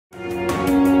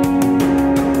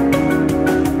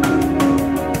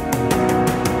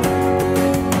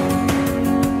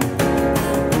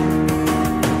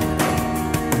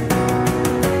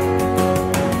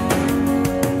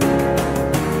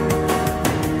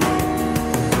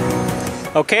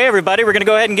Okay, everybody, we're going to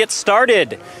go ahead and get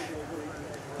started.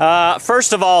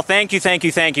 First of all, thank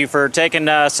you for taking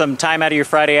some time out of your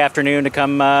Friday afternoon to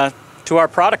come to our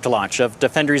product launch of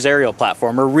Defendry's aerial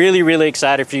platform. We're really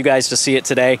excited for you guys to see it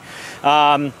today.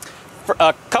 For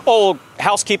a couple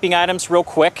housekeeping items real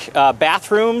quick.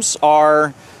 Bathrooms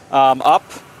are up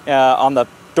on the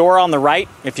door on the right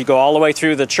if you go all the way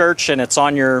through the church, and it's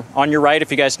on your right if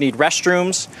you guys need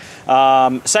restrooms.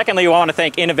 Secondly, we want to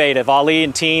thank Innovative, Ali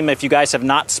and team. If you guys have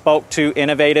not spoke to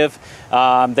Innovative,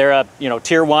 they're a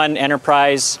tier 1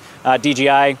 enterprise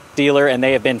DJI dealer, and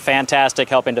they have been fantastic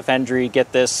helping Defendry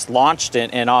get this launched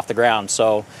and off the ground.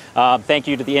 So thank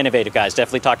you to the Innovative guys.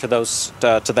 Definitely talk to those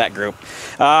to that group.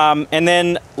 And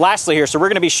then lastly here, so we're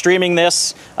going to be streaming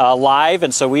this live,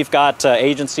 and so we've got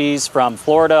agencies from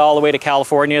Florida all the way to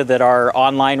California that are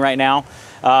online right now.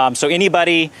 So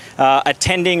anybody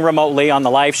attending remotely on the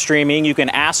live streaming, you can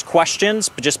ask questions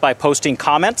just by posting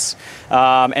comments,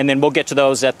 and then we'll get to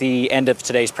those at the end of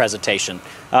today's presentation.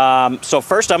 So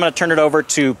first I'm going to turn it over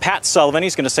to Pat Sullivan.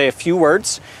 He's going to say a few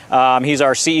words. He's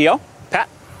our CEO. Pat.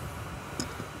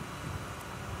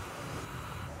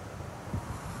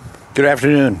 Good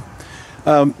afternoon.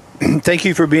 Thank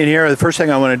you for being here. The first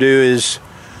thing I want to do is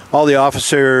all the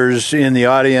officers in the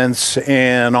audience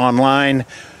and online,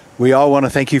 we all want to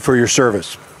thank you for your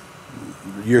service.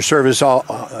 Your service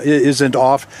isn't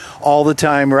off all the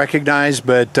time recognized,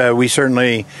 but we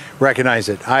certainly recognize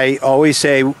it. I always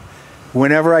say,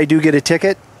 whenever I do get a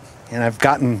ticket, and I've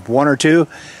gotten one or two,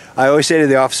 I always say to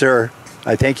the officer,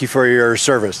 I thank you for your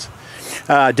service.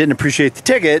 Didn't appreciate the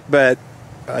ticket, but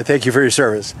I thank you for your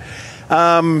service.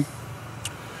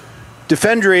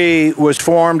 Defendry was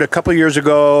formed a couple years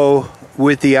ago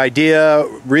with the idea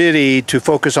really to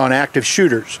focus on active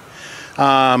shooters.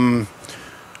 I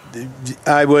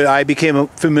became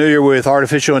familiar with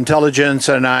artificial intelligence,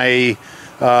 and I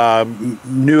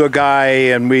knew a guy,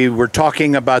 and we were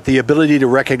talking about the ability to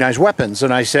recognize weapons.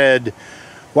 And I said,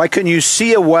 why couldn't you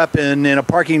see a weapon in a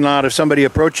parking lot of somebody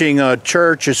approaching a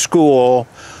church, a school,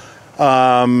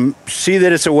 see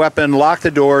that it's a weapon, lock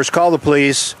the doors, call the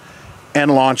police, and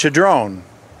launch a drone?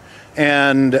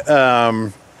 And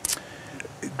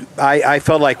I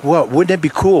felt like, well, wouldn't it be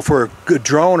cool for a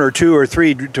drone or two or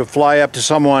three to fly up to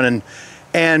someone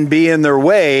and be in their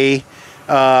way,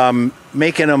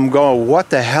 making them go, what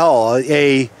the hell,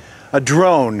 a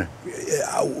drone,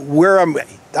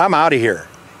 I'm out of here,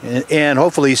 and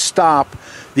hopefully stop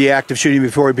the active shooting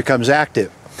before it becomes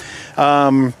active.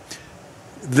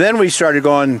 Then we started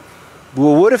going,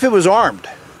 well, what if it was armed?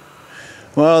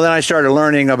 Well, then I started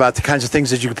learning about the kinds of things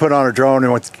that you could put on a drone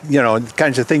and the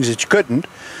kinds of things that you couldn't.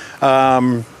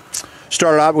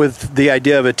 Started out with the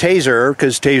idea of a taser,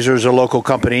 because Taser is a local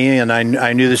company, and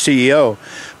I knew the CEO.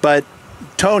 But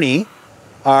Tony,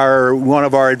 one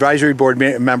of our advisory board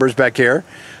members back here,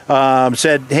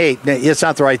 said, hey, it's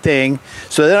not the right thing.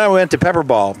 So then I went to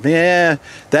Pepperball. Yeah,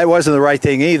 that wasn't the right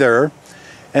thing either.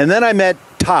 And then I met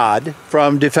Todd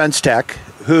from Defense Tech,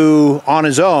 who on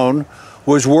his own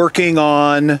was working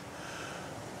on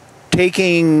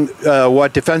taking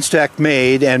what Defense Tech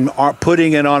made and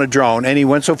putting it on a drone, and he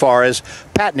went so far as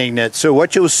patenting it. So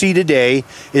what you'll see today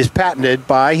is patented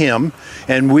by him,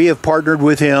 and we have partnered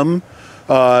with him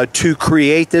to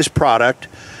create this product,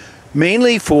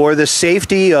 mainly for the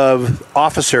safety of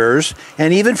officers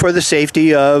and even for the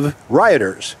safety of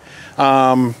rioters.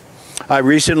 I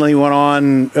recently went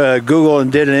on Google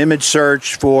and did an image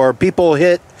search for people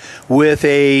hit with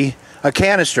a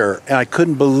canister, and I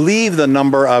couldn't believe the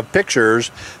number of pictures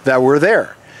that were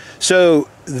there. So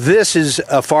this is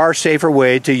a far safer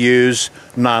way to use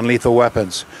non-lethal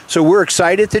weapons. So we're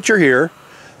excited that you're here.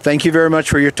 Thank you very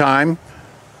much for your time.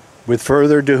 With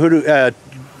further ado,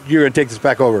 you're going to take this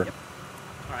back over. Yep.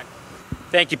 All right.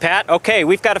 Thank you, Pat. Okay,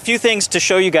 we've got a few things to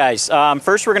show you guys.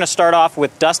 First, we're going to start off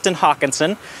with Dustin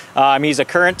Hawkinson. He's a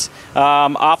current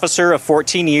officer of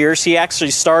 14 years. He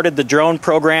actually started the drone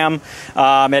program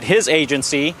at his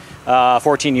agency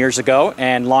 14 years ago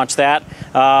and launched that,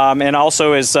 and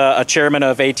also is a chairman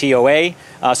of ATOA.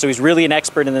 So he's really an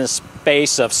expert in this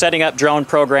space of setting up drone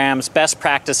programs, best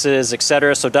practices,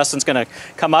 etc. So Dustin's going to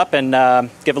come up and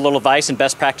give a little advice and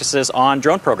best practices on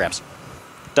drone programs.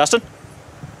 Dustin?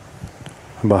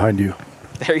 I'm behind you.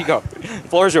 There you go. The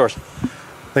floor is yours.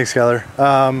 Thanks, Skyler.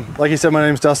 Like you said, my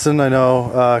name's Dustin. I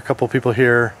know a couple people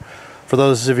here. For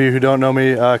those of you who don't know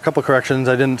me, a couple corrections.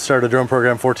 I didn't start a drone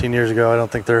program 14 years ago. I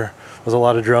don't think there was a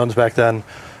lot of drones back then.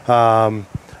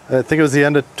 I think it was the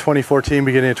end of 2014,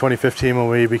 beginning of 2015 when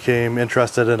we became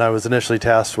interested, and I was initially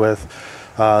tasked with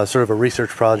sort of a research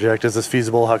project. Is this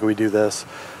feasible? How can we do this?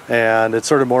 And it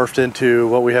sort of morphed into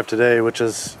what we have today, which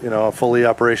is, a fully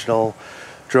operational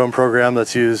drone program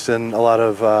that's used in a lot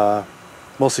of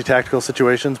mostly tactical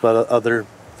situations, but other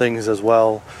things as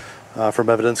well, from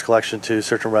evidence collection to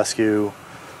search and rescue,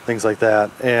 things like that.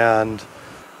 And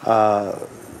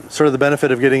sort of the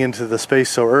benefit of getting into the space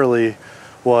so early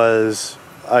was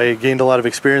I gained a lot of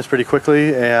experience pretty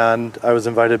quickly, and I was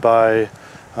invited by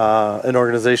an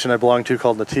organization I belong to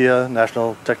called NATIA,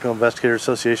 National Technical Investigators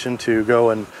Association, to go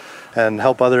and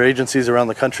help other agencies around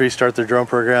the country start their drone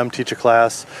program, teach a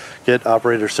class, get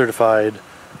operators certified,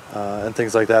 and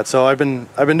things like that. So I've been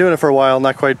doing it for a while,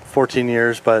 not quite 14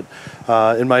 years, but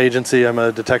in my agency I'm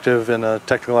a detective in a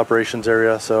technical operations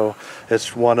area, so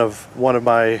it's one of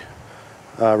my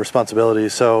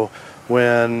responsibilities. So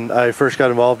when I first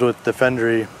got involved with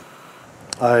Defendry,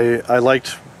 I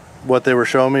liked what they were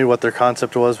showing me, what their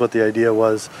concept was, what the idea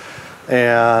was,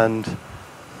 and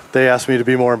they asked me to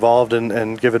be more involved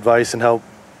and give advice and help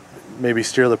maybe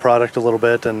steer the product a little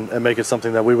bit and make it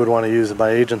something that we would want to use in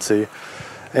my agency.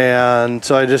 And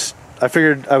so I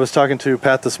figured, I was talking to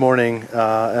Pat this morning,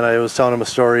 and I was telling him a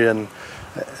story, and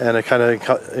it kind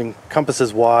of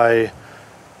encompasses why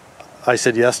I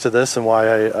said yes to this and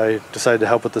why I decided to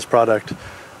help with this product.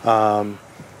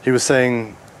 He was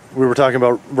saying, we were talking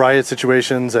about riot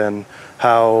situations and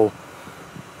how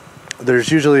there's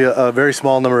usually a very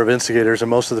small number of instigators, and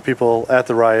most of the people at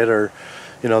the riot are,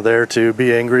 there to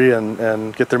be angry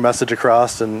and get their message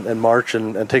across and march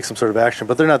and take some sort of action,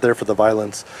 but they're not there for the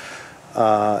violence.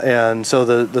 And so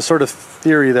the sort of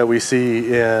theory that we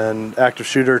see in active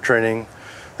shooter training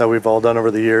that we've all done over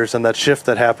the years, and that shift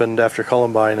that happened after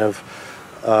Columbine of,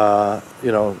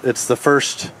 it's the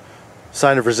first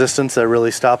sign of resistance that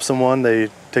really stops someone. They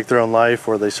take their own life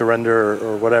or they surrender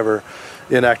or whatever.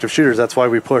 In active shooters, that's why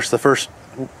we push the first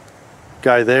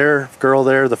guy there, girl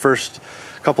there, the first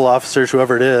couple officers,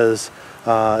 whoever it is,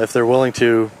 if they're willing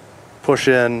to push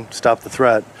in, stop the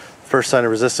threat, first sign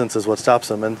of resistance is what stops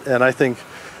them. And I think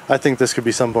this could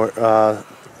be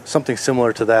something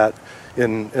similar to that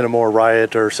in a more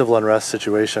riot or civil unrest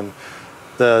situation.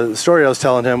 The story I was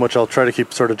telling him, which I'll try to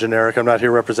keep sort of generic, I'm not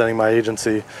here representing my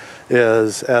agency,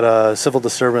 is at a civil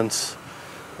disturbance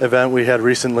event we had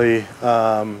recently.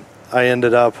 I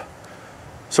ended up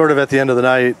sort of at the end of the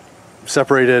night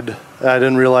separated. I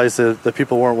didn't realize that the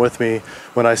people weren't with me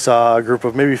when I saw a group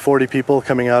of maybe 40 people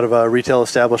coming out of a retail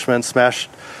establishment, smashed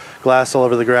glass all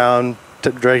over the ground,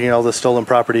 dragging all the stolen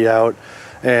property out,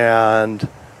 and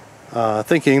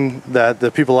thinking that the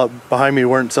people up behind me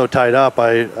weren't so tied up,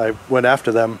 I went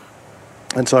after them.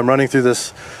 And so I'm running through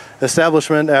this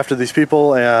establishment after these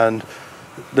people, and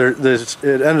it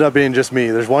ended up being just me.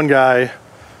 There's one guy.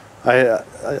 I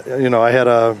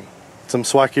had some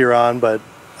SWAT gear on, but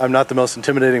I'm not the most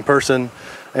intimidating person,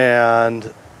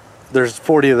 and there's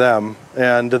 40 of them.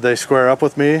 And did they square up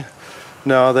with me?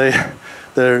 No,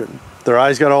 their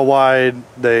eyes got all wide,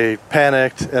 they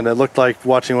panicked, and it looked like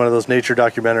watching one of those nature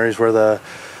documentaries where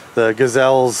the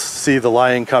gazelles see the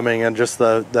lion coming and just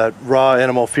that raw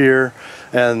animal fear,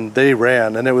 and they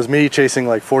ran. And it was me chasing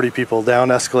like 40 people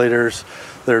down escalators.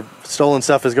 Their stolen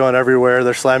stuff is going everywhere.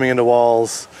 They're slamming into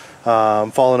walls,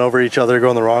 falling over each other,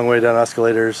 going the wrong way down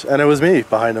escalators, and it was me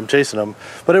behind them chasing them.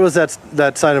 But it was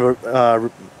that sign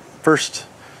of first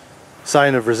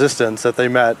sign of resistance that they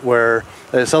met, where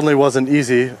it suddenly wasn't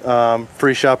easy.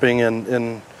 Free shopping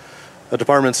in a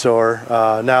department store,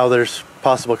 now there's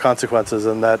possible consequences,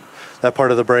 and that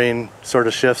part of the brain sort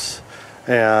of shifts,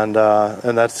 and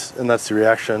that's the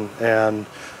reaction. And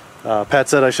Pat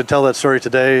said I should tell that story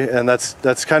today, and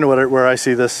that's kind of where I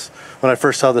see this when I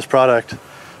first saw this product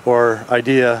or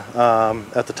idea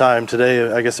at the time.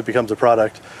 Today, I guess it becomes a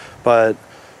product, but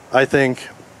I think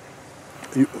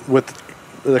with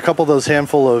a couple of those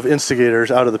handful of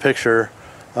instigators out of the picture,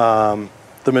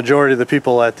 the majority of the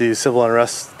people at these civil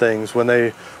unrest things, when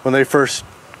they first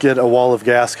get a wall of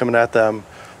gas coming at them,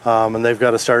 and they've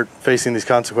got to start facing these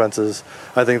consequences,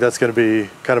 I think that's going to be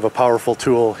kind of a powerful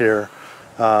tool here.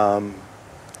 And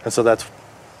so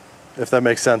if that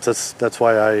makes sense, that's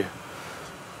why I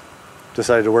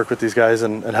decided to work with these guys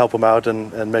and help them out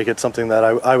and make it something that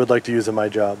I would like to use in my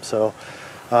job. So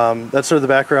that's sort of the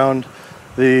background.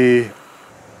 The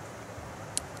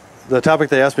topic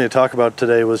they asked me to talk about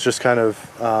today was just kind of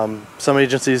some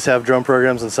agencies have drone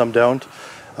programs and some don't.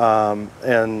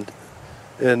 And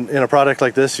in a product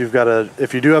like this, you've got to,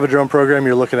 if you do have a drone program,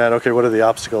 you're looking at, okay, what are the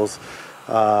obstacles?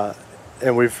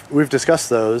 And we've discussed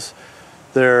those.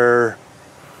 What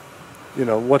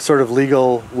sort of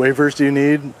legal waivers do you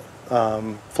need?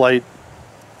 Flight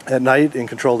at night in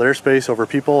controlled airspace over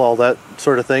people, all that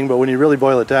sort of thing. But when you really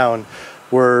boil it down,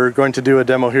 we're going to do a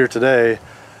demo here today,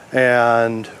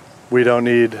 and we don't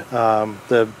need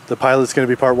the pilot's going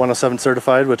to be Part 107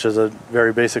 certified, which is a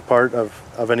very basic part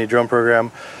of any drone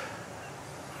program.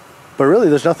 But really,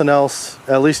 there's nothing else,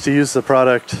 at least to use the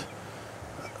product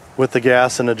with the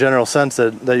gas in a general sense,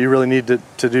 that you really need to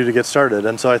do to get started.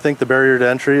 And so I think the barrier to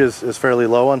entry is fairly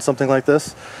low on something like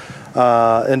this.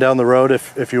 And down the road,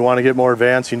 if you want to get more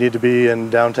advanced, you need to be in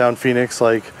downtown Phoenix,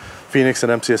 like Phoenix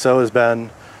and MCSO has been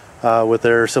with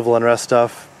their civil unrest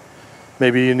stuff.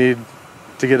 Maybe you need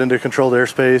to get into controlled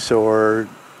airspace, or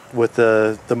with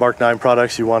the Mark 9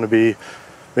 products, you want to be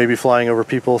maybe flying over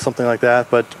people, something like that.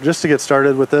 But just to get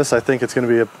started with this, I think it's going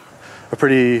to be a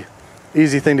pretty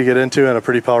easy thing to get into and a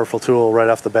pretty powerful tool right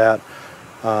off the bat.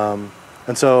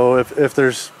 And so if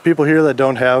there's people here that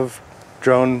don't have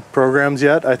drone programs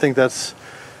yet, I think it's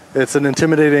an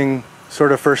intimidating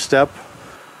sort of first step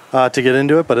to get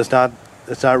into it, but it's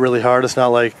not really hard. It's not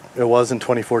like it was in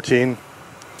 2014.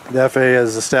 The FAA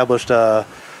has established a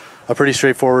pretty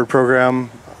straightforward program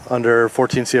under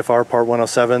 14 CFR Part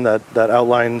 107 that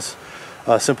outlines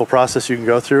a simple process you can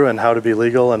go through and how to be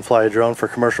legal and fly a drone for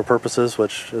commercial purposes,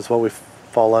 which is what we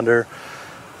fall under.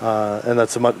 And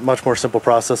that's a much more simple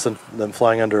process than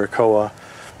flying under a COA.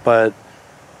 But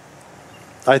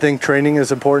I think training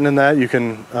is important in that. You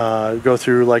can go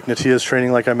through like Natia's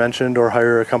training, like I mentioned, or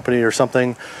hire a company or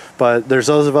something. But there's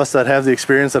those of us that have the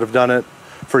experience, that have done it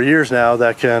for years now,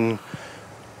 that can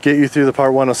get you through the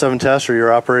Part 107 test, or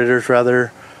your operators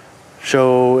rather,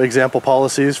 show example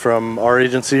policies from our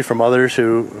agency, from others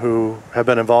who have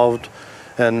been involved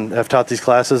and have taught these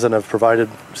classes and have provided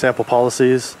sample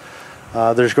policies.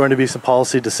 There's going to be some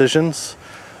policy decisions.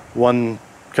 One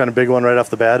kind of big one right off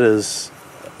the bat is,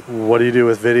 what do you do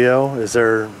with video? Is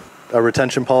there a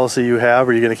retention policy you have?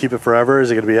 Are you going to keep it forever? Is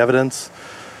it going to be evidence?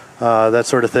 That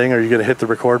sort of thing. Are you going to hit the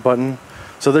record button?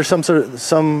 So there's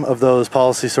some of those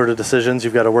policy sort of decisions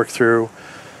you've got to work through.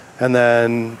 And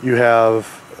then you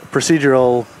have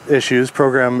procedural issues,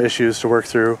 program issues to work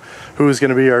through. Who's going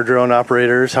to be our drone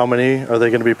operators? How many? Are they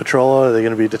going to be patrol? Are they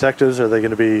going to be detectives? Are they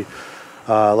going to be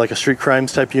like a street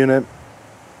crimes type unit?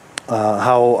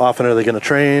 How often are they going to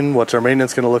train? What's our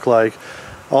maintenance going to look like?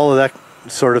 All of that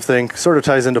sort of thing sort of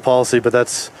ties into policy, but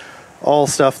that's all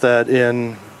stuff that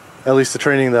in at least the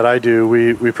training that I do,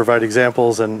 we provide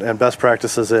examples and best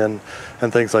practices in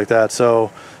and things like that.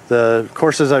 So the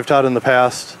courses I've taught in the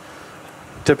past,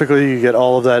 typically you get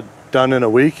all of that done in a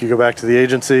week. You go back to the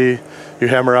agency, you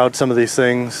hammer out some of these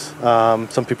things.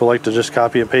 Some people like to just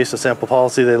copy and paste a sample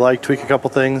policy. They like tweak a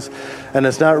couple things, and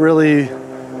it's not really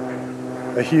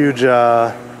a huge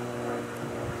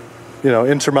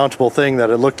insurmountable thing that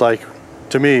it looked like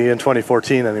to me in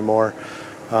 2014 anymore.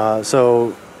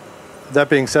 So that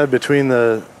being said, between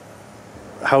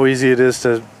how easy it is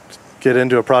to get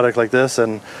into a product like this,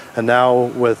 and now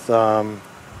with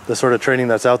the sort of training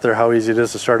that's out there, how easy it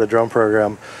is to start a drone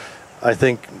program, I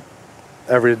think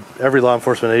every law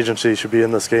enforcement agency should be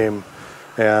in this game.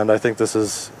 And I think this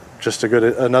is just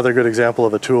another good example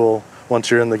of a tool,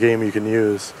 once you're in the game, you can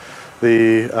use.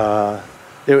 It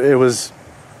was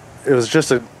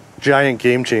just a giant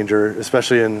game changer,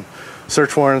 especially in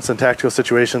search warrants and tactical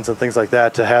situations and things like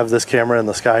that, to have this camera in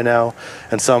the sky now,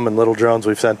 and some in little drones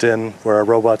we've sent in where our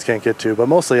robots can't get to, but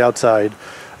mostly outside,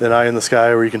 an eye in the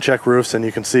sky where you can check roofs and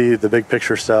you can see the big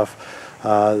picture stuff.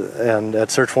 And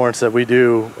at search warrants that we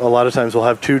do, a lot of times we'll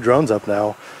have 2 drones up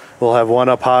now. We'll have one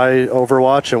up high,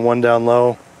 overwatch, and one down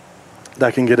low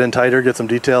that can get in tighter, get some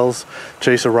details,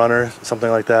 chase a runner, something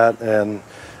like that. And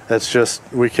it's just,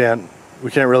 we can't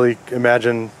really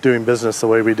imagine doing business the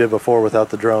way we did before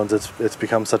without the drones. It's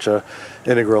become such a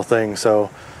integral thing. So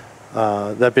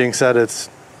that being said,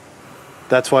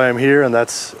 that's why I'm here, and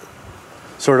that's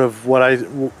sort of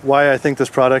why I think this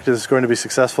product is going to be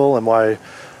successful, and why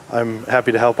I'm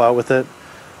happy to help out with it.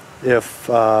 If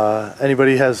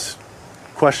anybody has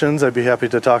questions, I'd be happy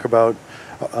to talk about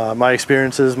my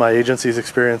experiences, my agency's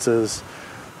experiences,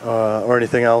 or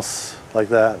anything else like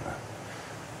that.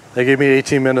 They gave me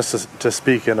 18 minutes to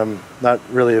speak, and I'm not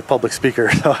really a public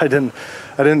speaker, so I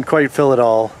didn't quite fill it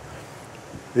all.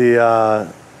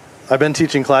 I've been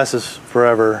teaching classes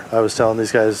forever. I was telling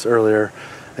these guys earlier,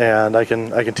 and I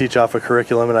can teach off a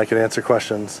curriculum, and I can answer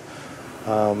questions.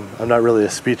 I'm not really a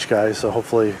speech guy, so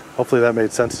hopefully that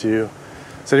made sense to you.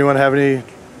 Does anyone have any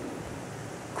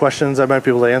questions I might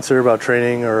be able to answer about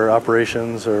training or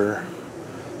operations or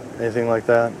anything like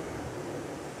that?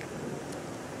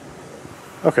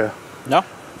 Okay. No?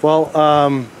 Well,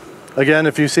 again,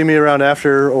 if you see me around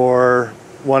after or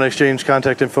want to exchange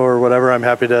contact info or whatever, I'm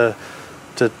happy to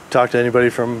to talk to anybody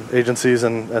from agencies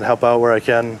and help out where I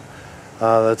can.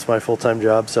 That's my full-time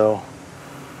job, so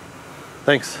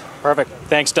thanks. Perfect.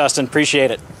 Thanks, Dustin.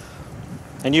 Appreciate it.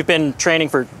 And you've been training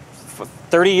for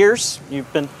 30 years?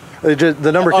 You've been...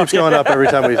 The number keeps going up every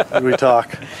time we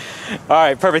talk. All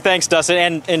right, perfect. Thanks,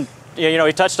 Dustin. And you know,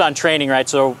 we touched on training, right?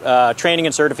 So training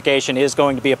and certification is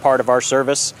going to be a part of our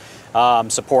service.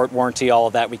 Support, warranty, all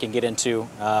of that we can get into,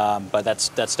 but that's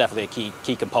definitely a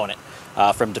key component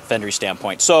from Defendry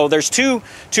standpoint. So there's two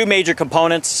major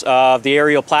components of the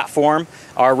aerial platform: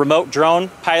 our remote drone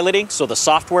piloting, so the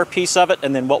software piece of it,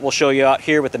 and then what we'll show you out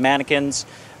here with the mannequins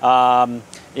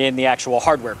in the actual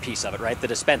hardware piece of it, right? The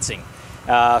dispensing.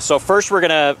 So first we're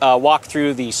going to walk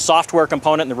through the software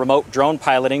component and the remote drone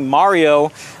piloting.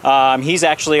 Mario, he's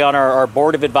actually on our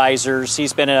board of advisors.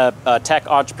 He's been a tech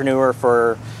entrepreneur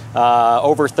for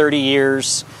over 30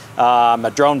 years,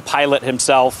 a drone pilot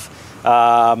himself,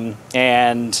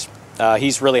 and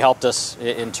he's really helped us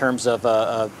in terms of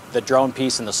the drone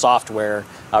piece and the software,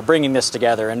 bringing this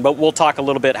together. But we'll talk a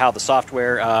little bit how the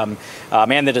software and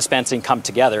the dispensing come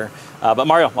together. But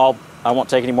Mario, I won't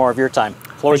take any more of your time.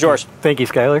 Floor is yours. Thank you,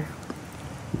 Skyler.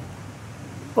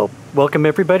 Well, welcome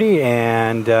everybody,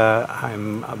 and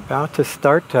I'm about to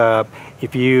start.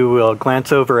 If you will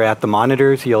glance over at the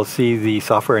monitors, you'll see the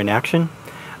software in action.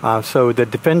 So the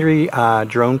Defendry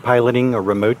drone piloting or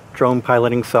remote drone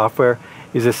piloting software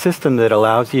is a system that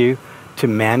allows you to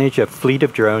manage a fleet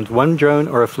of drones, one drone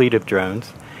or a fleet of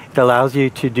drones. It allows you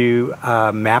to do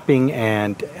mapping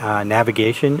and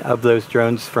navigation of those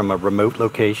drones from a remote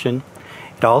location.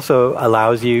 It also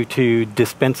allows you to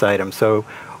dispense items. So,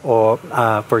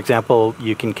 for example,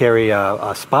 you can carry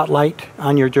a spotlight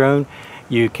on your drone.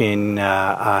 You can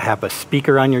have a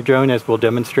speaker on your drone, as we'll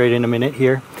demonstrate in a minute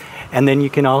here. And then you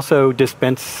can also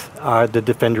dispense the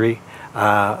Defendry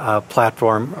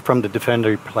platform from the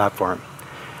Defendry platform.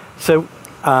 So,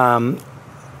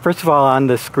 first of all, on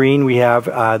the screen, we have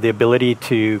the ability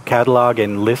to catalog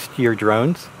and list your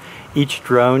drones. Each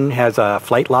drone has a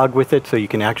flight log with it, so you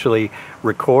can actually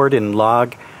record and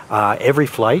log every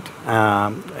flight.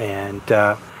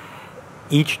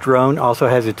 Each drone also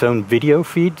has its own video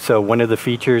feed. So one of the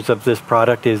features of this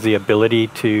product is the ability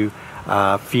to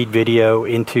feed video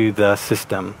into the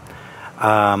system.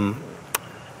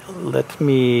 Let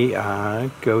me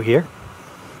go here.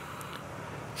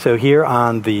 So here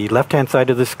on the left-hand side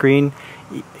of the screen,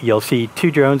 you'll see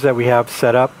two drones that we have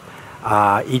set up.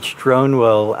 Each drone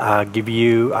will give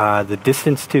you the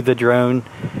distance to the drone.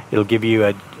 It'll give you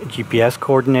a GPS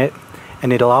coordinate,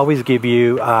 and it'll always give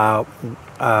you a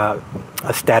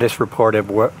status report of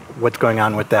what's going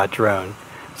on with that drone.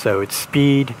 So it's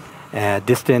speed,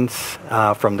 distance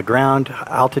from the ground,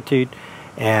 altitude,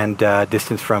 and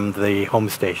distance from the home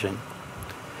station.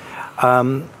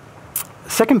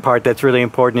 Second part that's really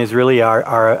important is really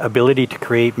our ability to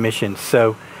create missions.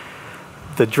 So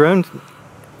the drone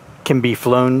can be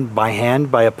flown by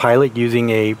hand by a pilot using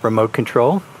a remote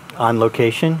control on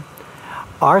location.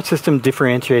 Our system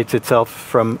differentiates itself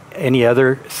from any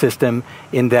other system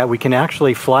in that we can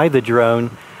actually fly the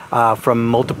drone from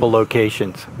multiple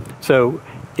locations. So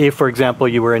if, for example,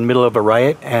 you were in the middle of a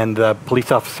riot and the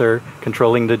police officer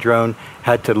controlling the drone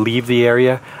had to leave the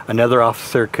area, another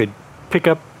officer could pick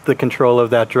up the control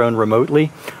of that drone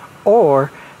remotely,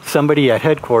 or somebody at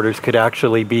headquarters could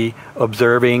actually be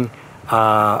observing,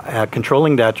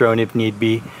 controlling that drone if need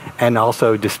be, and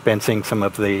also dispensing some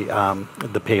of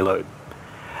the payload.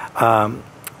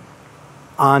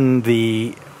 On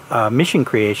the mission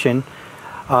creation,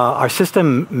 our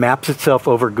system maps itself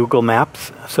over Google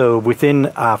Maps. So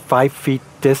within 5 feet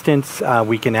distance,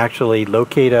 we can actually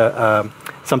locate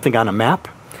something on a map,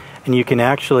 and you can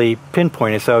actually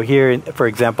pinpoint it. So here, for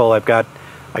example, I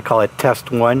call it test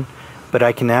 1, but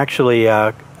I can actually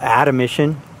add a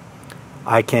mission.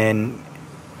 I can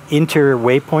enter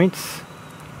waypoints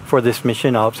for this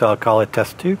mission, so I'll call it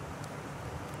test 2.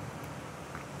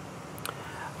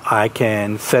 I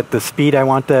can set the speed I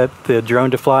want the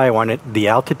drone to fly. I want the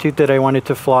altitude that I want it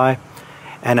to fly,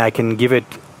 and I can give it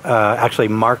actually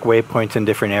mark waypoints in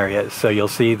different areas. So you'll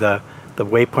see the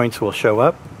waypoints will show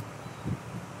up.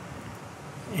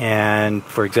 And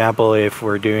for example, if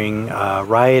we're doing a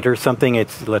riot or something,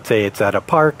 let's say it's at a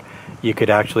park, you could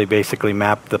actually basically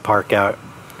map the park out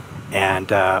and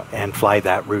fly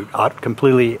that route,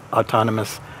 completely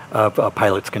autonomous of a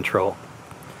pilot's control.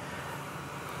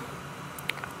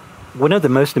 One of the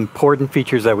most important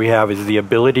features that we have is the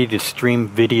ability to stream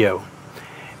video.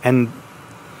 And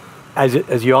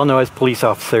as you all know, as police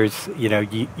officers, you know,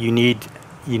 you need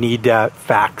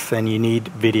facts and you need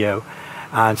video.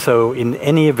 And so in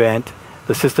any event,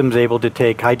 the system is able to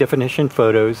take high definition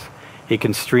photos. It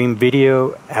can stream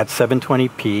video at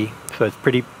 720p, so it's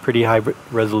pretty high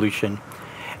resolution,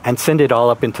 and send it all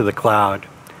up into the cloud.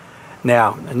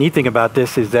 Now, the neat thing about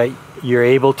this is that you're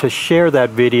able to share that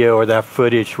video or that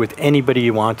footage with anybody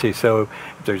you want to. So if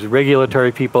there's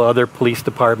regulatory people, other police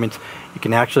departments, you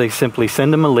can actually simply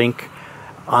send them a link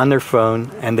on their phone,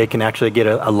 and they can actually get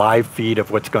a live feed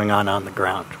of what's going on the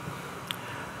ground.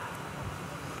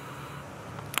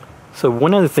 So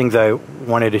one of the things I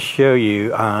wanted to show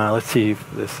you, let's see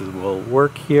if this will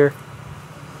work here.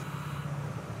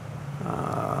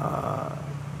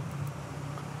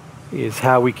 Is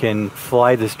how we can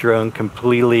fly this drone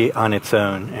completely on its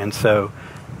own. And so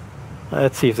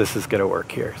let's see if this is going to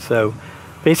work here. So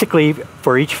basically,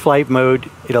 for each flight mode,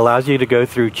 it allows you to go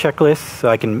through checklists. So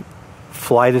I can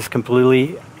fly this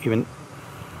completely, even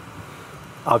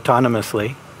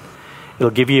autonomously. It'll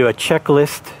give you a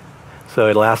checklist. So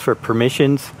it'll ask for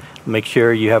permissions, make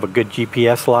sure you have a good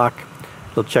GPS lock.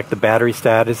 It'll check the battery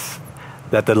status,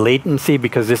 that the latency,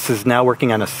 because this is now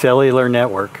working on a cellular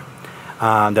network,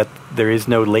 that there is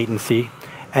no latency.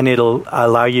 And it'll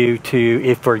allow you to,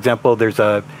 if for example there's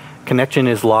a connection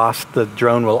is lost, the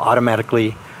drone will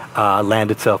automatically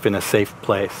land itself in a safe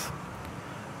place.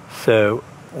 So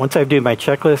once I do my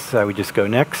checklist, I would just go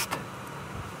next,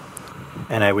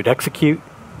 and I would execute,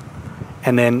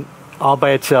 and then all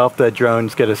by itself, the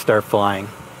drone's going to start flying.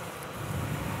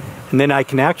 And then I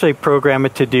can actually program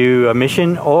it to do a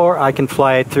mission, or I can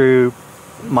fly it through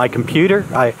my computer.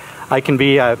 I can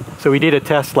be, so we did a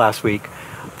test last week.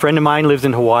 A friend of mine lives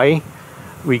in Hawaii.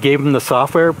 We gave him the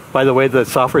software. By the way, the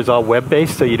software is all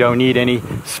web-based, so you don't need any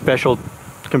special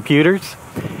computers.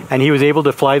 And he was able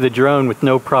to fly the drone with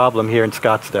no problem here in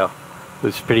Scottsdale. It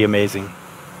was pretty amazing.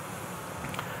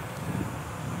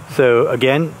 So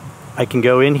again, I can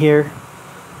go in here,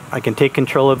 I can take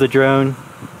control of the drone,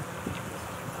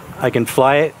 I can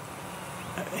fly it,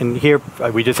 and here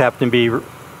we just happen to be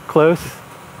close.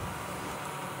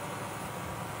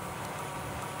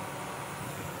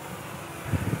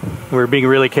 We're being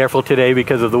really careful today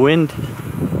because of the wind.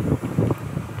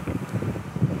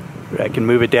 I can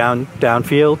move it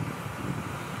downfield.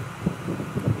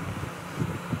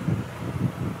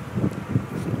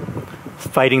 It's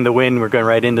fighting the wind, we're going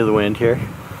right into the wind here.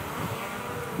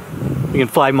 We can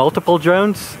fly multiple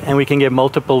drones, and we can get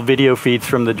multiple video feeds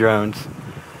from the drones.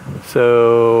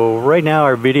 So right now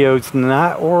our video's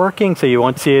not working, so you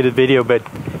won't see it in video, but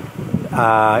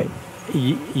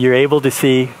you're able to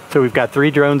see, so we've got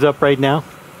 3 drones up right now.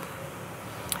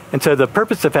 And so the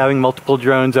purpose of having multiple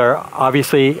drones are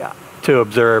obviously to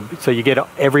observe, so you get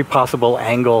every possible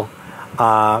angle,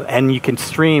 and you can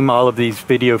stream all of these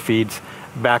video feeds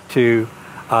back to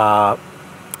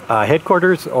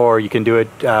headquarters, or you can do it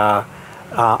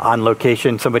on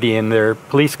location. Somebody in their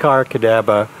police car could have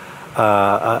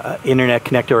a internet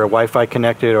connected or a Wi-Fi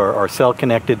connected or cell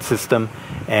connected system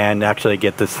and actually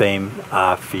get the same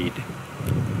feed.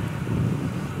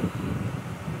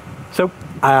 So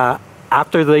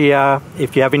after the,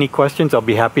 if you have any questions, I'll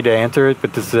be happy to answer it,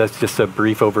 but this is just a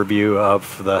brief overview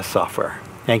of the software.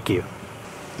 Thank you.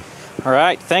 All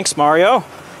right, thanks, Mario.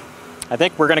 I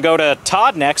think we're going to go to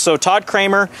Todd next. So Todd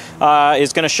Kramer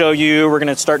is going to show you, we're going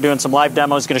to start doing some live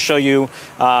demos. He's going to show you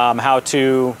how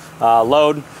to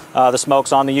load the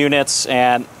smokes on the units.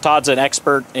 And Todd's an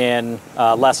expert in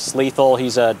less lethal.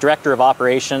 He's a director of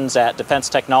operations at Defense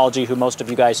Technology, who most of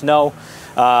you guys know.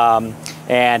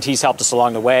 And he's helped us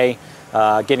along the way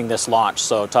getting this launched.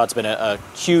 So Todd's been a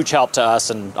huge help to us,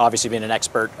 and obviously being an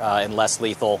expert in less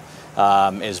lethal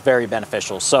is very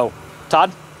beneficial. So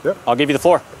Todd, yep. I'll give you the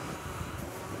floor.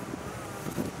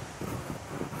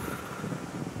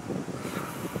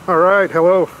 All right,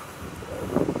 hello.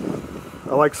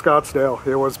 I like Scottsdale.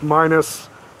 It was minus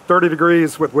 30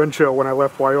 degrees with wind chill when I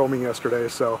left Wyoming yesterday,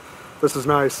 so this is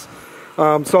nice.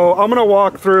 So I'm gonna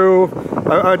walk through,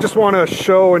 I just wanna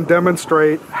show and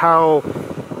demonstrate how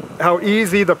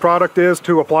easy the product is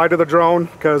to apply to the drone,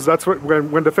 because that's what,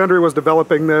 when Defendry was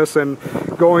developing this and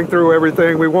going through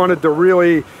everything, we wanted to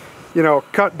really, you know,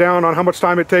 cut down on how much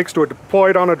time it takes to deploy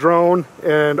it on a drone,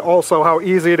 and also how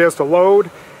easy it is to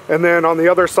load. And then on the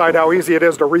other side, how easy it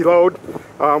is to reload.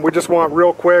 We just want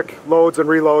real quick loads and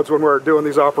reloads when we're doing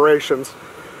these operations.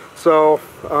 So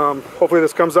hopefully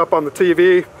this comes up on the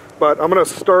TV, but I'm gonna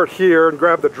start here and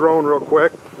grab the drone real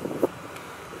quick.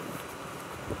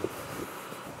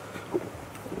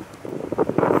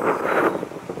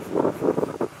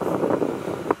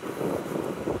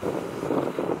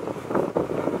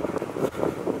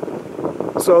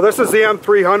 So this is the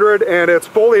M300, and it's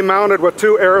fully mounted with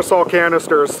 2 aerosol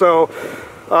canisters. So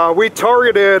We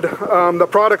targeted the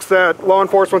products that law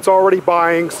enforcement's already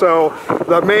buying. So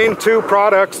the main two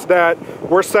products that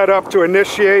we're set up to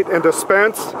initiate and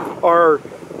dispense are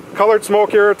colored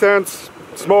smoke irritants,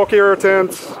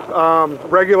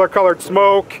 regular colored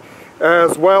smoke,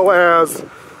 as well as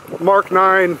Mark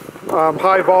 9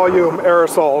 high volume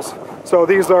aerosols. So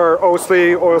these are OC,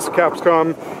 oils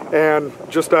capsicum, and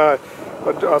just a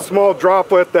small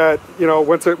droplet that, you know,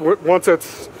 once it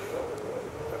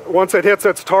hits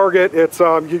its target, it's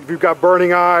you've got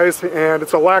burning eyes, and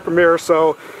it's a lacrimer,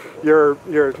 so you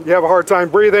have a hard time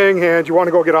breathing, and you want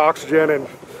to go get oxygen and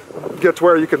get to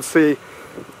where you can see.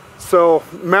 So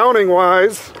mounting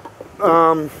wise,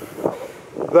 the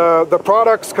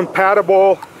product's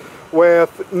compatible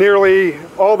with nearly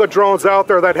all the drones out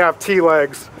there that have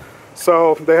T-legs.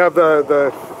 So they have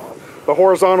the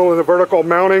horizontal and the vertical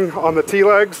mounting on the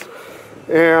T-legs,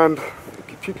 and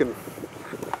if you can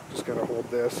just gonna hold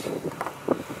this.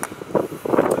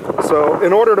 So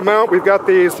in order to mount, we've got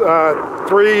these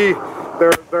three,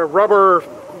 they're rubber,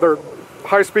 they're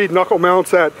high-speed knuckle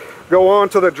mounts that go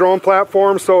onto the drone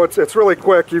platform, so it's really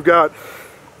quick. You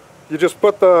just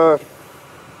put the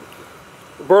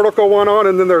vertical one on,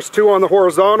 and then there's two on the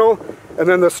horizontal, and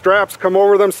then the straps come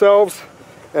over themselves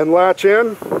and latch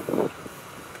in.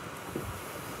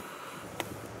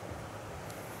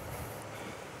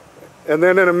 And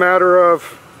then in a matter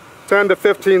of 10 to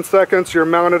 15 seconds, you're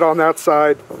mounted on that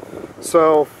side.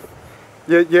 So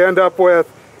you end up with,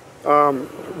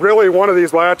 really one of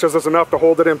these latches is enough to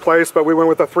hold it in place, but we went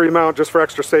with a 3 mount just for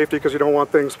extra safety because you don't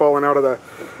want things falling out of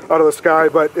the sky.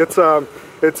 But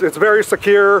it's very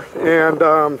secure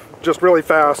and just really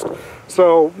fast.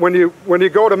 So when you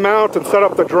go to mount and set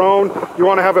up the drone, you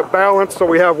want to have it balanced, so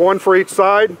we have one for each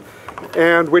side,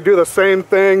 and we do the same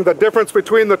thing. The difference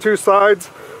between the two sides,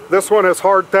 this one is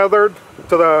hard tethered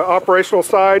to the operational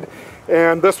side,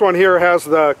 and this one here has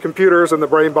the computers and the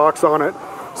brain box on it.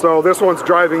 So this one's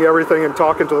driving everything and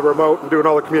talking to the remote and doing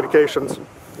all the communications.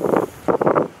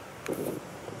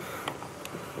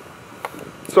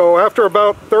 So after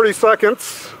about 30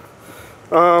 seconds,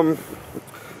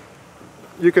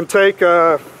 you can take,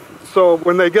 so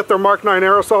when they get their Mark 9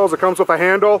 aerosols, it comes with a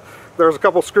handle. There's a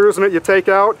couple screws in it you take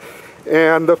out,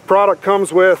 and the product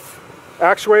comes with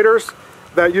actuators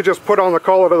that you just put on the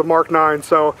collar of the Mark 9.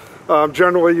 So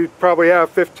generally you probably have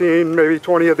 15, maybe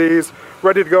 20 of these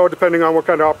ready to go depending on what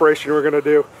kind of operation we're going to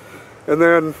do. And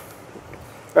then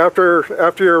after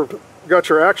you've got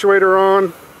your actuator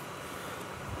on,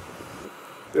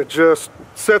 it just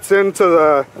sits into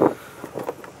the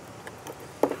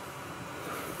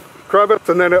crevice,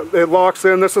 and then it locks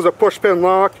in. This is a push pin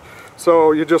lock,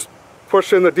 so you just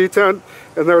push in the detent,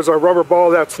 and there's a rubber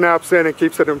ball that snaps in and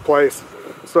keeps it in place.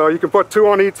 So you can put 2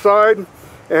 on each side,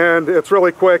 and it's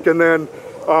really quick. And then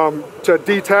to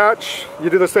detach, you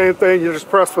do the same thing. You just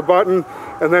press the button,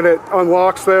 and then it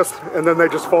unlocks this, and then they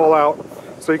just fall out.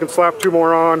 So you can slap 2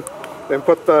 more on and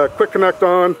put the quick connect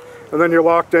on, and then you're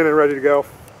locked in and ready to go.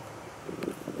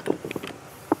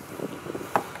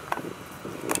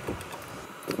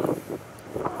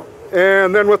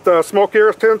 And then with the smoke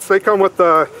irritants, they come with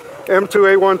the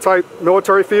M2A1 type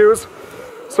military fuse.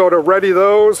 So to ready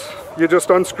those, you just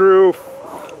unscrew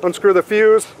the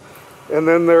fuse, and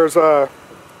then there's a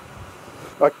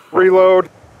reload.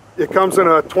 It comes in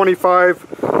a 25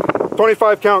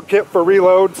 count kit for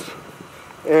reloads,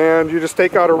 and you just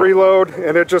take out a reload,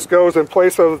 and it just goes in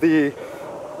place of the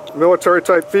military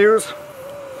type fuse.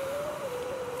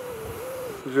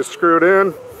 You just screw it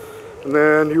in, and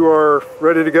then you are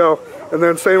ready to go. And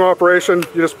then same operation,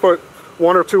 you just put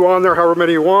 1 or 2 on there, however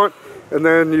many you want, and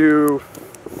then you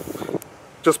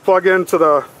just plug into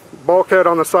the bulkhead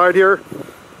on the side here,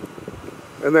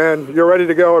 and then you're ready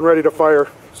to go and ready to fire.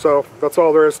 So that's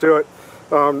all there is to it.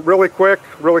 Really quick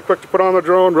to put on the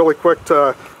drone, really quick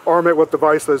to arm it with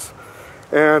devices.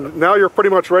 And now you're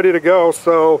pretty much ready to go.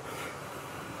 So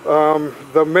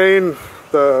the main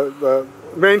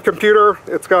computer,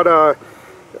 it's got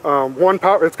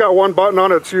one button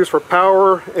on it. It's used for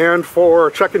power and for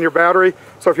checking your battery.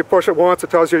 So if you push it once, it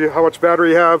tells you how much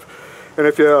battery you have. And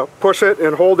if you push it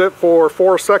and hold it for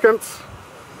 4 seconds,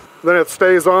 then it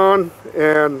stays on,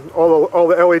 and all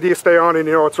the LEDs stay on, and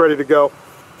you know it's ready to go.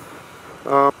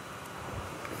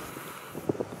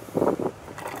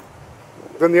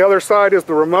 Then the other side is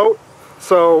the remote.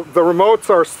 So the remotes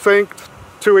are synced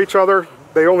to each other.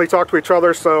 They only talk to each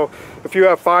other. So if you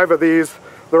have 5 of these,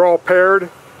 they're all paired.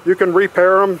 You can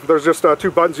repair them. There's just 2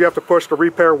 buttons you have to push to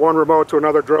repair one remote to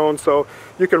another drone. So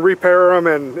you can repair them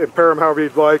and pair them however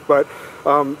you'd like. But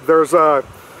there's a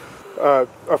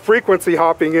frequency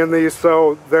hopping in these,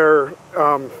 so they're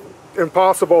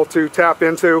impossible to tap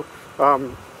into.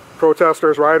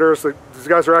 Protesters, riders, these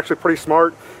guys are actually pretty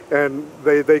smart, and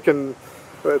they do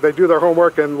their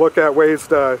homework and look at ways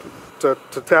to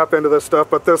tap into this stuff.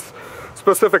 But this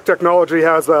specific technology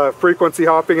has frequency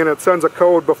hopping, and it sends a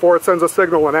code before it sends a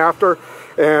signal and after,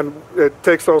 and it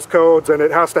takes those codes, and it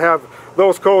has to have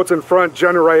those codes in front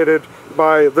generated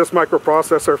by this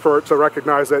microprocessor for it to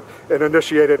recognize it and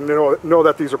initiate it and know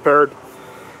that these are paired.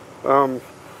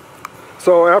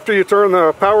 So after you turn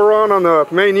the power on the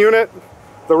main unit,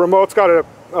 the remote's got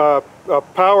a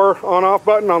power on-off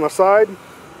button on the side,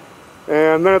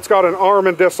 and then it's got an arm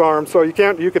and disarm. So you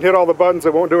can hit all the buttons,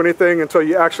 it won't do anything until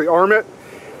you actually arm it.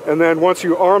 And then once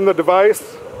you arm the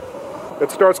device,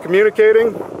 it starts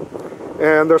communicating,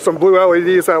 and there's some blue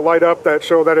LEDs that light up that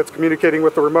show that it's communicating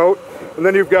with the remote. And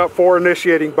then you've got 4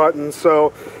 initiating buttons.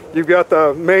 So you've got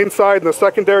the main side and the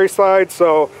secondary side.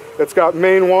 So it's got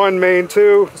main 1, main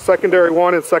 2, secondary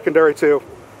 1, and secondary 2.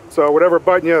 So whatever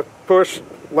button you push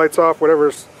lights off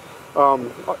whatever's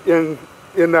in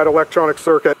that electronic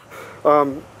circuit.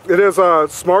 It is a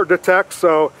smart detect,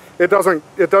 so it doesn't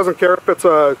care if it's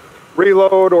a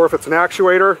reload or if it's an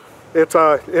actuator.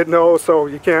 It knows, so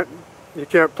you can't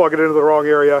plug it into the wrong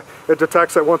area. It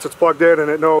detects it once it's plugged in, and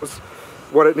it knows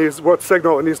what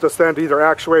signal it needs to send to either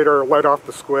actuate or light off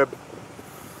the squib.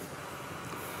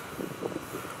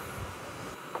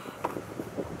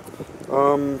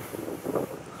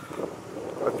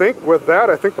 I think with that,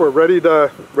 we're ready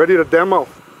to demo.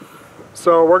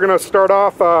 So we're going to start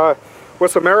off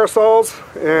with some aerosols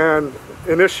and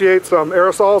initiate some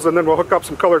aerosols, and then we'll hook up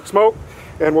some colored smoke,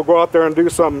 and we'll go out there and do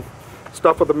some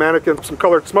stuff with the mannequin, some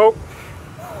colored smoke.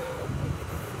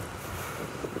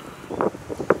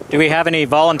 Do we have any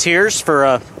volunteers for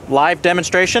a live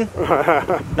demonstration?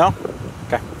 No?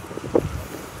 Okay.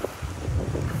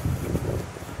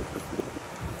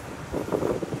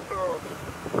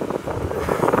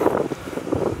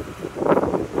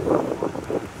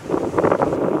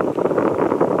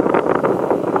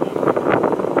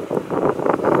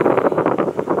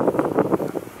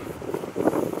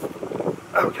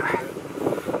 Okay.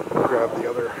 Grab the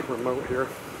other remote here.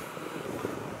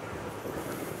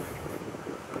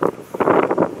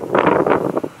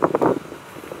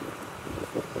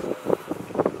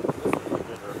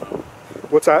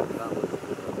 What's that?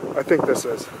 I think this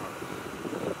is.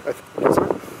 Isn't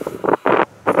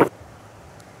it?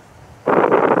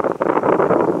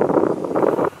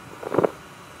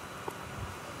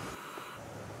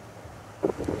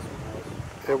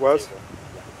 It was?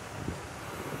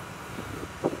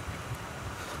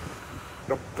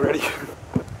 Nope, ready.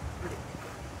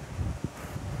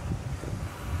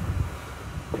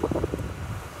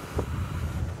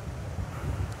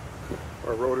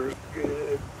 Our rotor's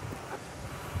good.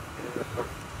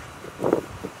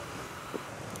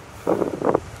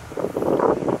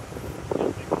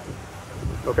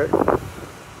 Okay.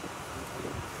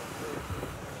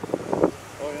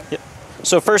 Yep.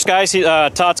 So first, guys,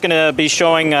 Todd's going to be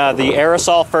showing the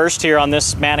aerosol first here on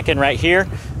this mannequin right here,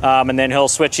 and then he'll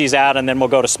switch these out, and then we'll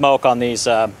go to smoke on these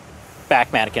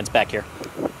back mannequins back here.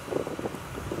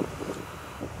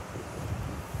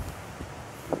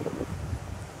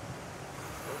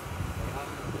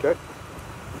 Okay.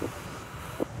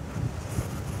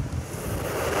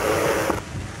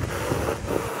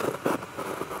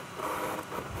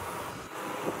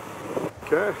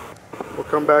 Okay, we'll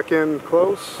come back in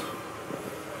close.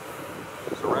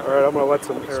 All right, I'm going to let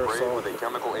some aerosol. With a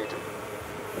chemical agent.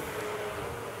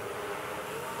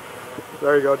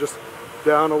 There you go, just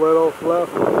down a little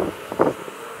left.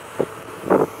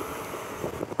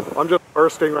 I'm just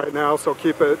bursting right now, so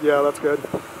keep it, yeah, that's good.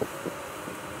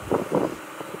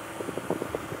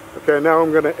 Okay, now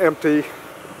I'm going to empty.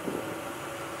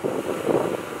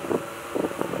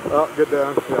 Oh, get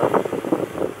down, yeah.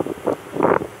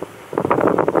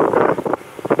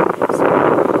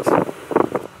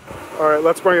 All right,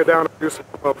 let's bring it down and do some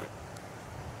smoke.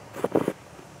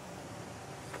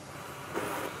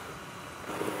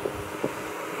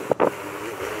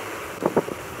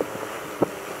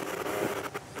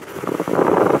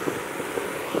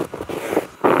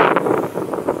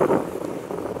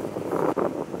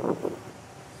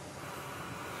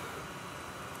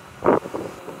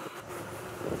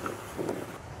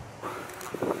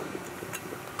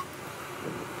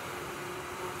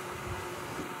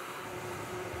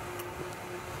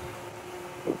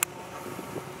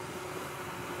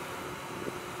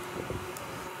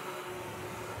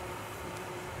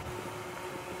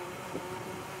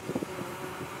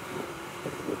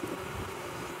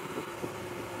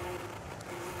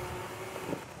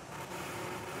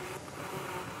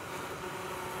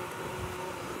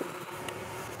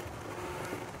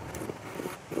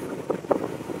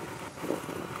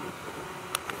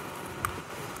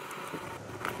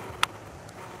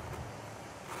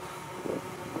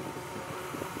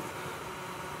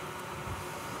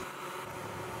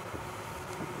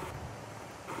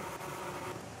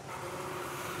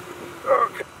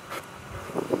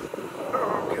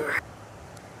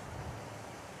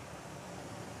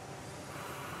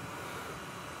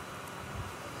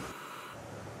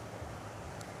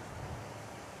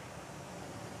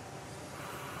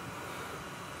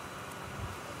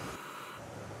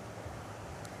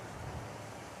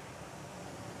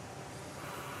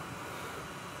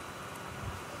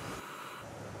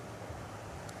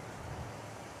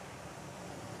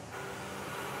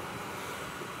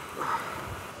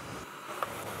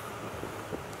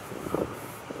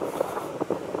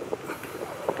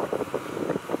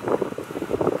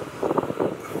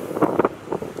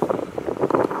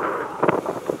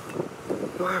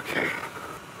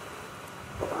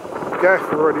 Okay,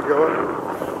 we're ready to go.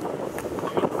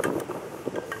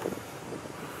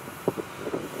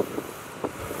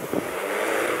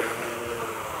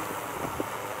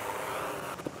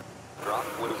 Drop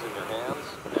what is in your hands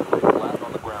and lay flat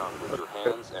on the ground with your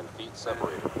hands and feet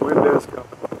separated. Wind is coming.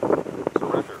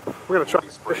 Surrender. We're going to try to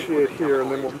initiate here and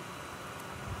then we'll...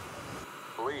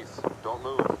 Police, don't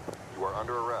move. You are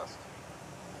under arrest.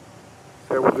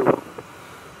 Okay, we'll do...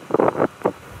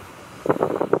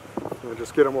 And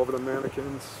just get them over the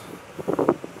mannequins.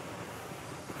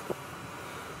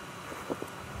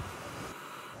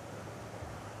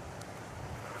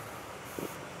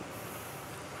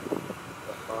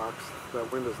 That box, that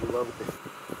wind is lovely.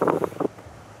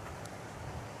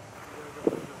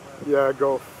 Yeah,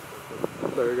 go.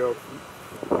 There you go.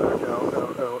 Back out,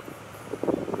 out, out.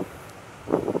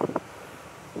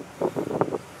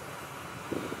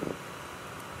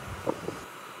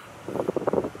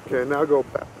 Okay, now go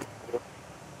back.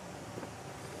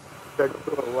 Okay,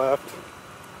 go to the left.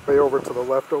 Way over to the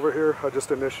left over here. I just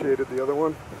initiated the other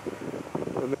one.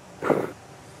 And then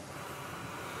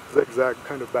zigzag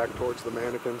kind of back towards the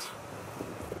mannequins.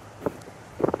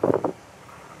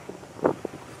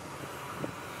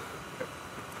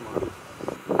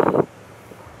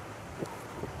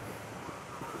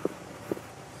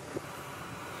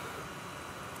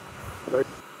 Right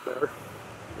there.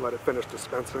 Let it finish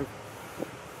dispensing.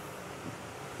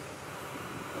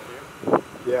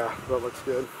 Yeah, that looks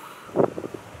good.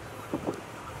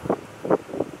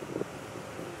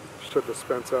 Should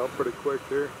dispense out pretty quick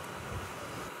here.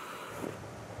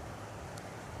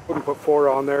 Wouldn't put 4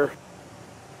 on there.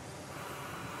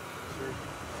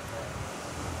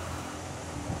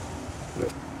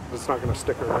 It's not going to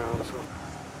stick around, so.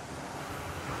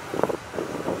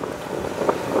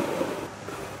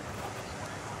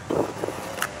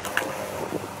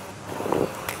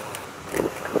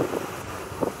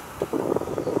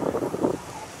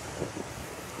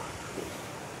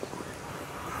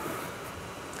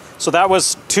 So that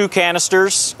was 2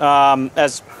 canisters.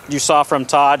 As you saw from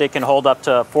Todd, it can hold up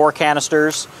to 4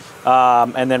 canisters.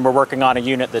 And then we're working on a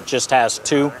unit that just has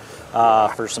 2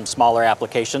 for some smaller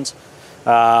applications.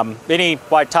 Todd's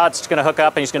going to hook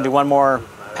up and he's going to do one more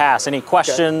pass. Any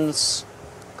questions,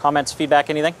 comments,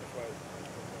 feedback, anything?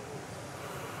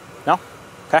 No?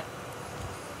 Okay.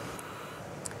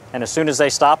 And as soon as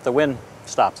they stop, the wind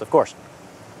stops, of course.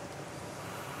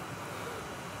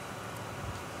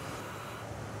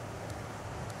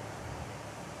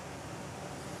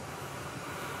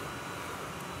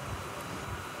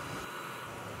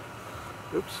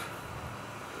 Oops.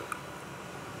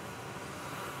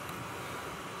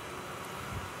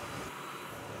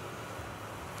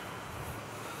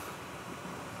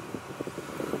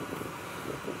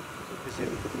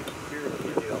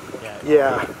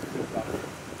 Yeah.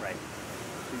 Right.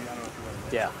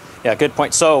 Yeah, good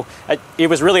point. So it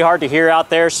was really hard to hear out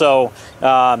there. So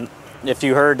if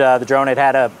you heard the drone, it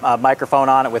had a microphone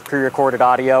on it with pre-recorded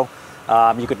audio.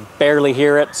 You could barely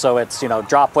hear it. So it's,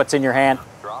 drop what's in your hand.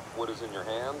 Drop what is in your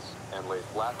hands and lay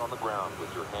flat on the ground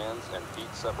with your hands and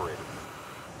feet separated.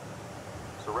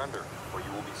 Surrender, or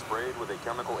you will be sprayed with a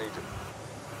chemical agent.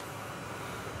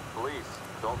 Police,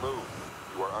 don't move.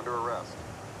 You are under arrest.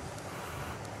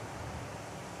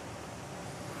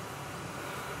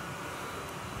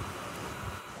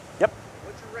 Yep.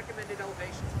 What's your recommended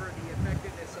elevations for the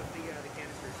effectiveness of the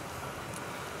canisters?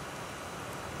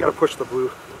 You gotta push the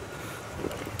blue.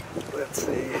 Let's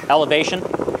see. Elevation.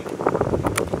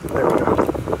 There we go.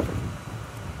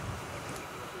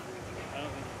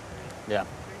 Yeah.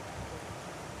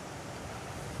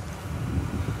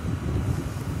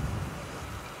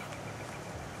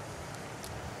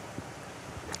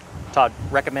 Todd,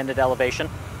 recommended elevation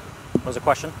was a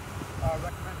question?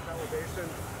 Recommended elevation.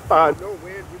 No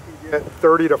wind, you can get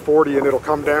 30 to 40 and it'll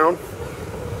come down.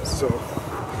 So,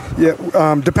 yeah,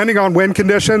 depending on wind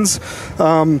conditions,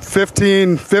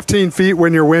 15 feet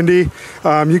when you're windy.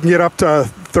 You can get up to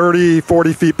 30,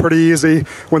 40 feet pretty easy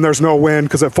when there's no wind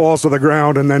because it falls to the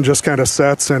ground and then just kind of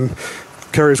sets and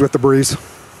carries with the breeze.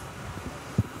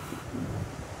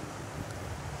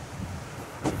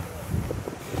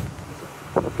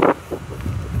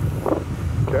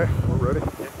 Okay, we're ready.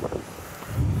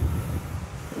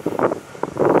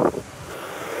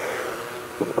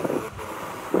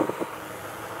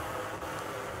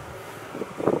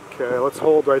 Okay, let's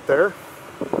hold right there,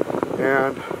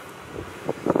 and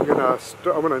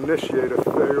I'm gonna initiate a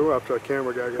through after the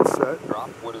camera guy gets set. Drop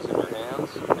what is in your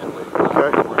hands and lay flat on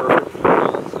Okay, the ground perfect. with your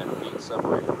hands and feet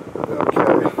separated.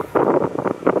 Okay.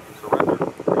 Surrender,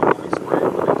 or you will be sprayed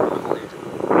with a chemical agent.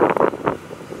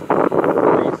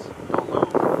 Police, don't move.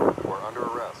 You are under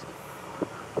arrest.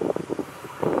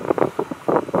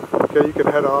 Okay, you can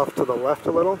head off to the left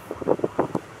a little.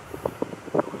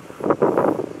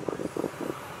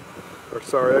 Or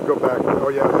sorry, I'd go back. Oh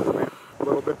yeah, a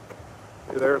little bit.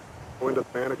 You're there. Go into the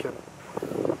mannequin.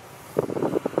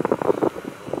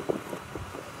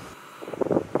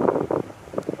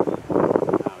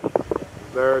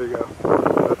 There you go.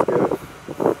 That's good.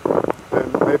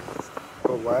 And maybe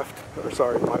go left. Or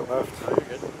sorry, my left. Oh, you're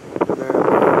good. And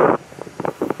then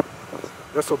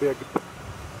this will be a good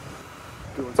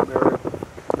doing some area.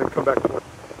 And then come back to left.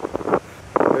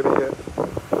 Maybe hit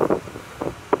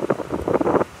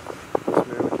this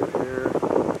mannequin here.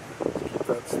 Just keep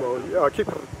that slow. Yeah, keep.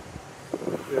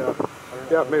 Yeah.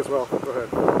 Yeah, may as well. Go ahead.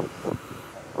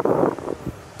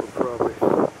 We'll probably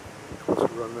close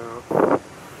to run now.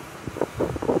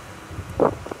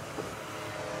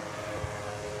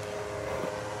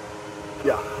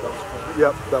 Yeah, that was four.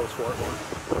 Yep, that was 4-1.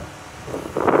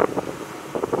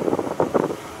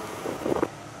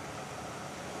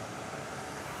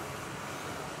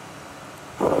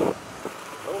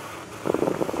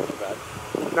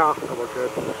 No, that looked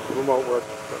good. Remote work.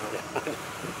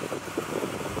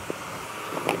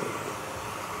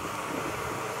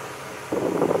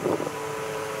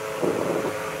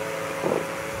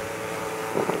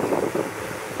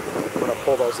 I'm gonna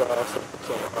pull those off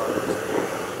so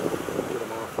get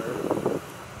them off there.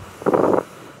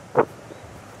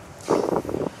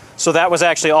 So that was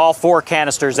actually all 4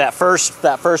 canisters. That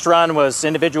first run was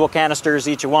individual canisters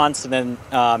each at once, and then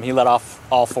he let off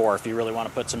all 4. If you really want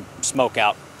to put some smoke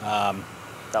out,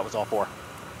 that was all 4.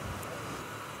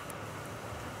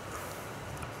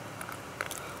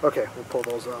 Okay, we'll pull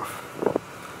those off.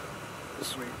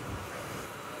 Sweet.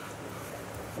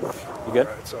 You good?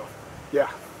 All right, so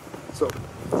yeah. So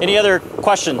Any other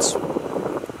questions?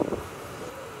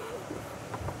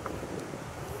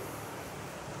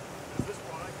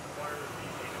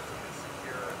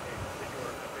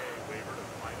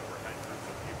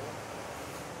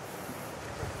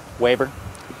 Waiver.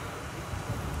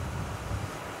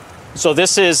 So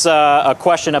this is a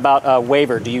question about a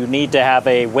waiver. Do you need to have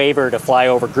a waiver to fly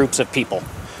over groups of people?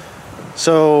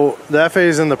 So the FAA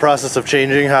is in the process of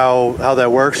changing how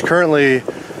that works. Currently,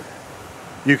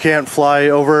 you can't fly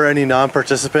over any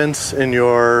non-participants in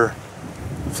your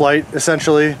flight,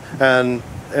 essentially, and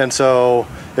so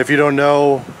if you don't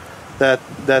know that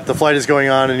the flight is going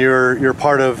on and you're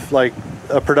part of like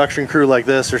a production crew like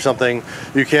this or something,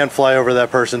 you can't fly over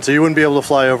that person. So you wouldn't be able to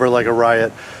fly over like a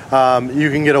riot.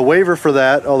 You can get a waiver for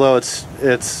that, although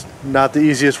it's not the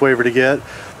easiest waiver to get.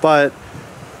 But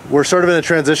we're sort of in a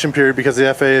transition period because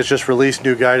the FAA has just released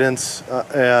new guidance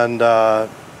and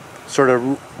sort of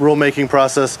rulemaking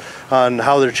process on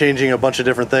how they're changing a bunch of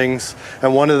different things.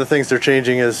 And one of the things they're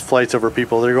changing is flights over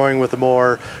people. They're going with a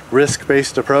more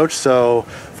risk-based approach. So,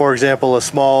 for example, a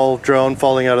small drone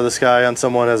falling out of the sky on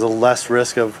someone has a less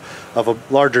risk of a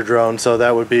larger drone. So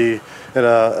that would be in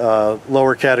a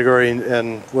lower category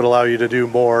and would allow you to do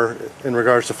more in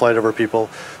regards to flight over people.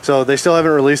 So they still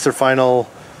haven't released their final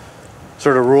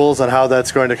sort of rules on how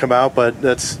that's going to come out, but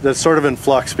that's sort of in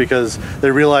flux because they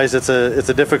realize it's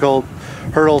a difficult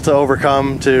hurdle to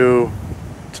overcome to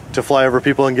fly over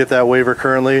people and get that waiver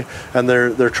currently, and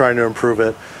they're trying to improve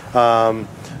it.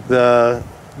 The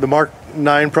Mark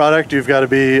 9 product, you've got to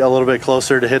be a little bit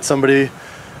closer to hit somebody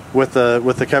with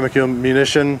the chemical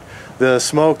munition. The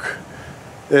smoke,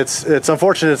 it's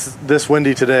unfortunate it's this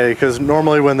windy today because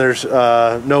normally when there's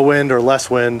no wind or less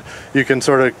wind, you can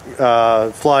sort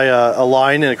of fly a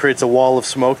line and it creates a wall of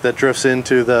smoke that drifts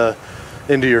into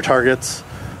your targets.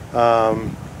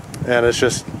 And it's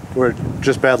just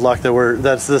bad luck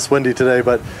that's this windy today.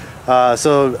 But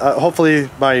so hopefully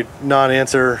my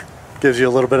non-answer gives you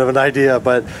a little bit of an idea.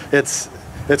 But it's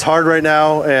hard right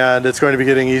now, and it's going to be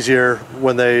getting easier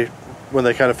when they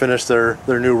kind of finish their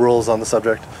new rules on the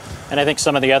subject. And I think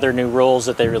some of the other new rules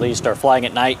that they released are flying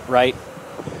at night, right?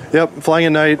 Yep, flying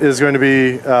at night is going to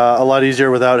be a lot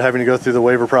easier without having to go through the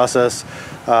waiver process.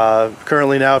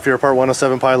 Currently now, if you're a Part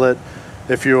 107 pilot,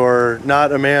 if you're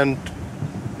not a manned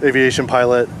aviation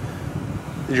pilot,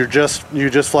 you just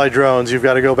fly drones, you've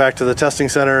got to go back to the testing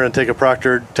center and take a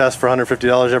proctored test for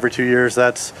 $150 every 2 years.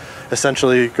 That's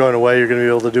essentially going away. You're going to be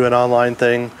able to do an online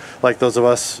thing like those of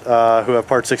us who have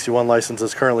Part 61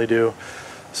 licenses currently do.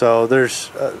 So there's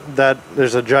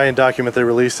a giant document they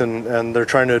released, and they're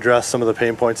trying to address some of the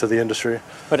pain points of the industry.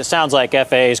 But it sounds like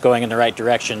FAA is going in the right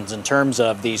directions in terms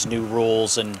of these new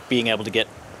rules and being able to get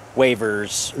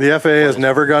waivers. The FAA has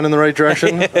never gone in the right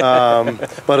direction,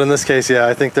 but in this case, yeah,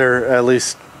 I think they're at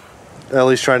least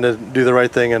trying to do the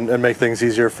right thing and make things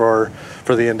easier for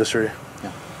the industry.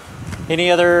 Yeah.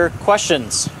 Any other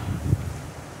questions?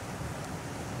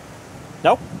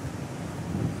 Nope.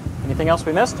 Anything else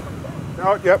we missed?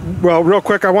 Oh, yep. Well, real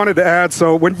quick, I wanted to add,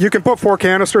 so when you can put 4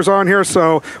 canisters on here,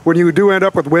 so when you do end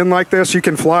up with wind like this, you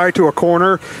can fly to a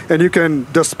corner and you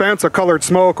can dispense a colored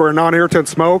smoke or a non-irritant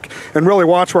smoke and really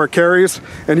watch where it carries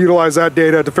and utilize that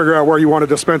data to figure out where you want to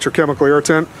dispense your chemical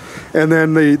irritant. And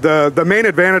then the main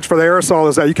advantage for the aerosol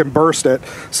is that you can burst it.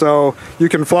 So you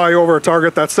can fly over a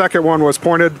target. That second one was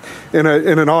pointed in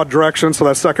an odd direction, so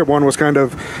that second one was kind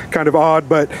of odd,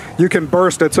 but you can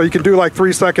burst it. So you can do like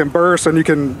 3-second bursts, and you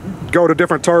can go to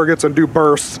different targets and do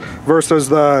bursts versus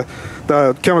the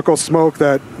chemical smoke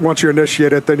that once you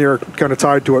initiate it, then you're kind of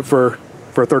tied to it for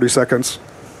 30 seconds.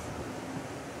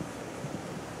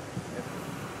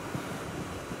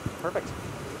 Perfect.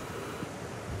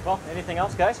 Well, anything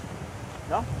else, guys?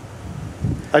 No?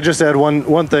 I just add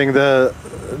one thing. The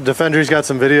Defendry's got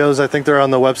some videos. I think they're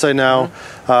on the website now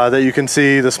that you can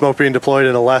see the smoke being deployed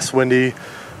in a less windy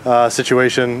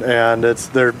situation, and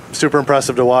they're super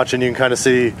impressive to watch. And you can kind of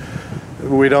see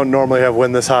we don't normally have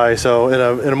wind this high, so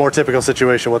in a more typical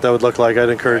situation, what that would look like. I'd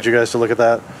encourage you guys to look at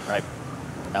that. Right.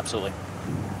 Absolutely.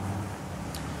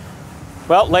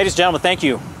 Well, ladies and gentlemen, thank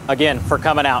you again for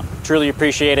coming out. Truly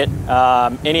appreciate it.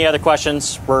 Any other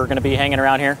questions? We're going to be hanging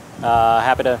around here.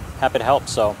 Happy to help.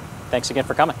 So thanks again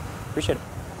for coming. Appreciate it.